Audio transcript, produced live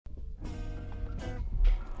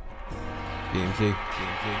BMG.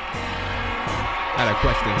 I had a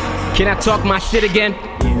question. Can I talk my shit again?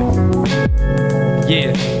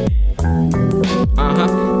 Yeah.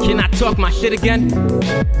 Can I talk my shit again?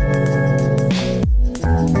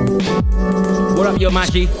 What up, yo,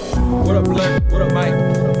 Maji? What up, Blur? What up, Mike?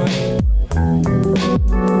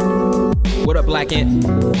 What up, Black Ant?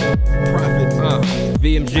 Prophet.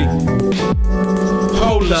 VMG.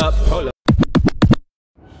 Hold up.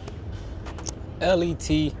 LETBURNRANT.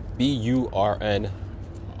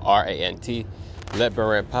 Let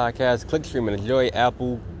Burn Podcast. Click, stream, and enjoy.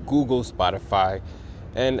 Apple, Google, Spotify.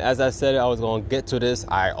 And as I said, I was going to get to this.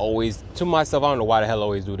 I always, to myself, I don't know why the hell I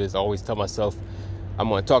always do this. I always tell myself I'm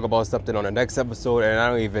going to talk about something on the next episode, and I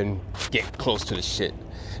don't even get close to the shit.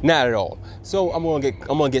 Not at all. So I'm going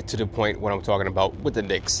to get to the point what I'm talking about with the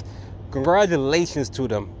Knicks. Congratulations to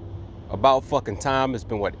them. About fucking time. It's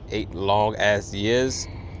been, 8 long ass years.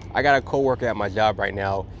 I got a coworker at my job right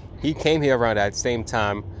now. He came here around that same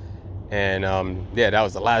time. And, that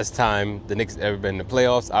was the last time the Knicks ever been in the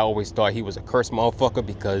playoffs. I always thought he was a cursed motherfucker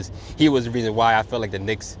because he was the reason why I felt like the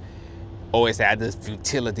Knicks always had this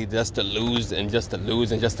futility just to lose and just to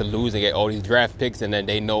lose and just to lose and get all these draft picks. And then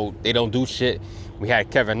they know they don't do shit. We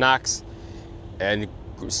had Kevin Knox. And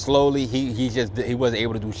slowly he wasn't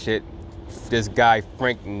able to do shit. This guy,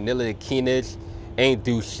 Frank Ntilikina, ain't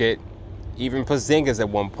do shit. Even Porzingis at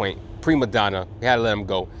one point, prima donna, we had to let him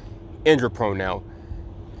go. Injury prone now.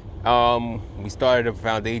 We started a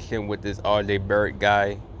foundation with this RJ Barrett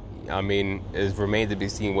guy. I mean, it remains to be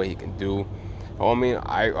seen what he can do. I mean,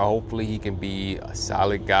 hopefully he can be a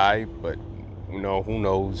solid guy, but who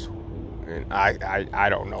knows? And I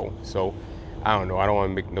don't know. So I don't know. I don't want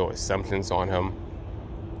to make no assumptions on him.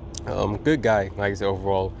 Good guy, like I said.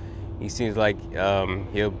 Overall, he seems like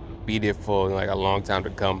he'll be there for like a long time to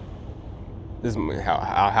come. This is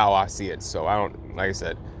how I see it. So I don't, like I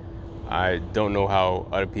said, I don't know how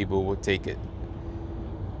other people will take it.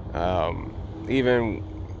 Even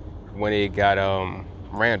when they got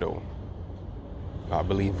Randall, I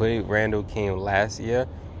believe Randall came last year.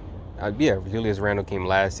 Julius Randall came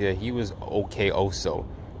last year. He was okay also.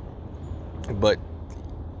 But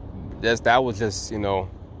that was just, the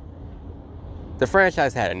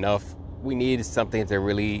franchise had enough. We needed something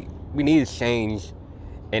we needed change.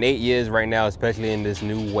 In 8 years right now, especially in this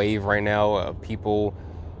new wave right now of people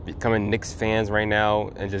becoming Knicks fans right now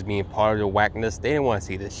and just being part of the whackness, they didn't want to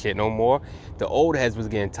see this shit no more. The old heads was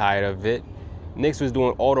getting tired of it. Knicks was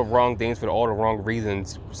doing all the wrong things for all the wrong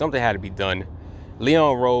reasons. Something had to be done.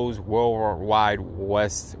 Leon Rose, Worldwide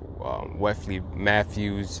West, Wesley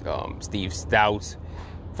Matthews, Steve Stouts,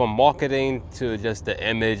 from marketing to just the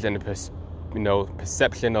image and the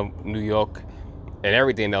perception of New York and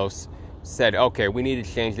everything else, said, okay, we need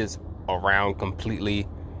to change this around completely.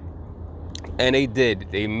 And they did.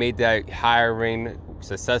 They made that hiring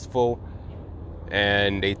successful,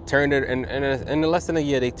 and they turned it in less than a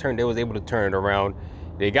year. They was able to turn it around.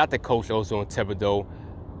 They got the coach also in Thibodeau.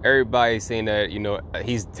 Everybody's saying that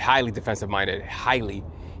he's highly defensive minded. Highly.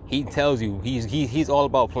 He tells you he's all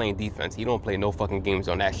about playing defense. He don't play no fucking games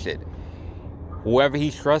on that shit. Whoever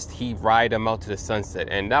he trusts, he ride them out to the sunset.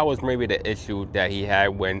 And that was maybe the issue that he had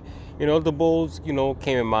when, the Bulls,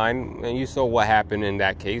 came in mind. And you saw what happened in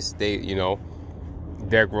that case. They,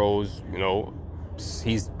 Derrick Rose,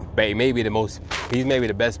 he's maybe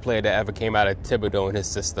the best player that ever came out of Thibodeau in his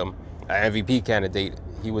system. An MVP candidate.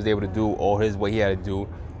 He was able to do what he had to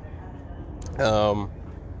do.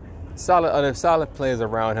 Solid players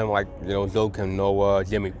around him, like, Joakim Noah,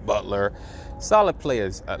 Jimmy Butler. Solid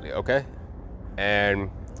players, okay? And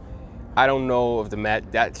I don't know if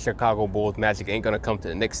that Chicago Bulls magic ain't going to come to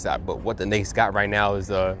the Knicks side, but what the Knicks got right now is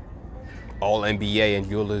All-NBA and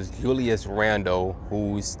Julius Randle,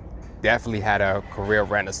 who's definitely had a career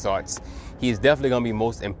renaissance. He's definitely going to be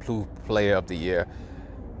most improved player of the year.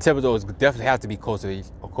 Thibodeau definitely has to be coach of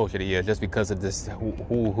the year just because of this.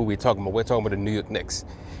 Who we talking about? We're talking about the New York Knicks.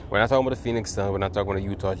 We're not talking about the Phoenix Suns. We're not talking about the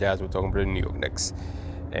Utah Jazz. We're talking about the New York Knicks.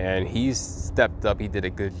 And he's stepped up. He did a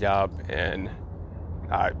good job. And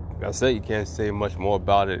I say you can't say much more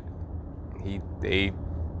about it. They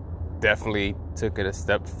definitely took it a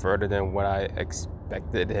step further than what I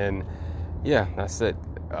expected. And yeah, that's it.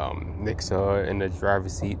 Knicks are in the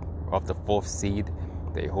driver's seat of the 4th seed.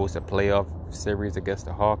 They host a playoff series against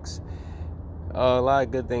the Hawks. A lot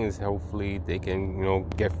of good things. Hopefully they can,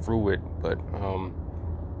 get through it. But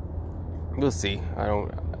we'll see.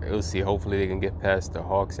 We'll see. Hopefully they can get past the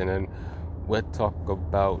Hawks, and then we'll talk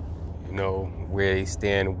about, where they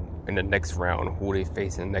stand in the next round, who they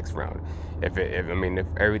face in the next round. If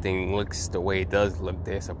everything looks the way it does look,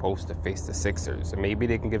 they're supposed to face the Sixers. And maybe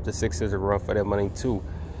they can give the Sixers a run for their money too.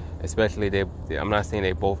 especially I'm not saying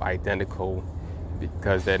they're both identical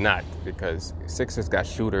because they're not. Because Sixers got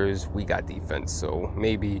shooters, we got defense. So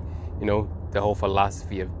maybe, the whole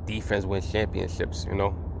philosophy of defense wins championships.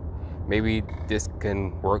 Maybe this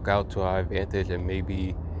can work out to our advantage, and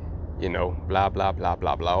maybe, blah blah blah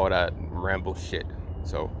blah blah, all that ramble shit.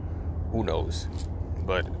 So who knows?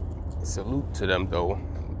 But salute to them though.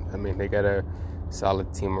 I mean, they got a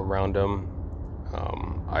solid team around them.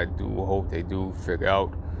 I do hope they do figure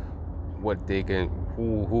out what they can,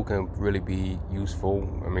 who can really be useful.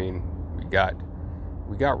 I mean, we got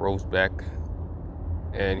Rose back,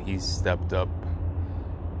 and he's stepped up.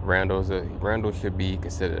 Randall should be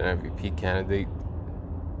considered an MVP candidate,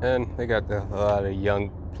 and they got a lot of young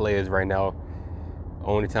players right now.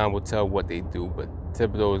 Only time will tell what they do, but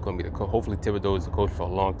Thibodeau is going to be the coach. Hopefully, Thibodeau is the coach for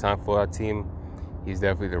a long time for our team. He's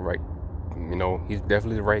definitely the right, he's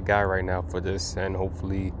definitely the right guy right now for this, and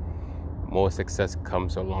hopefully, more success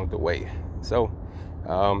comes along the way. So,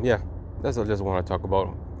 that's what I just want to talk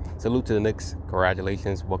about. Salute to the Knicks.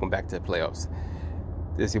 Congratulations. Welcome back to the playoffs.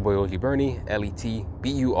 This is your boy OG Bernie,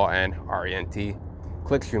 LETBURNRENT.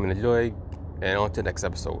 Click, stream, and enjoy. And on to the next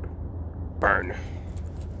episode. Burn.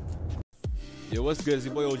 Yo, what's good? It's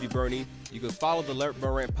your boy OG Bernie. You can follow the Let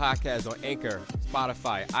Burn Rant podcast on Anchor,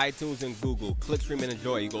 Spotify, iTunes, and Google. Click, stream, and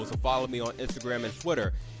enjoy. You can also follow me on Instagram and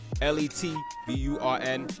Twitter, LETBURNRANT.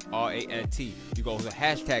 You can also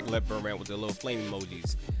hashtag Let Burn Rant with the little flame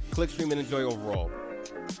emojis. Click, stream, and enjoy overall.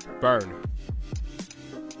 Burn.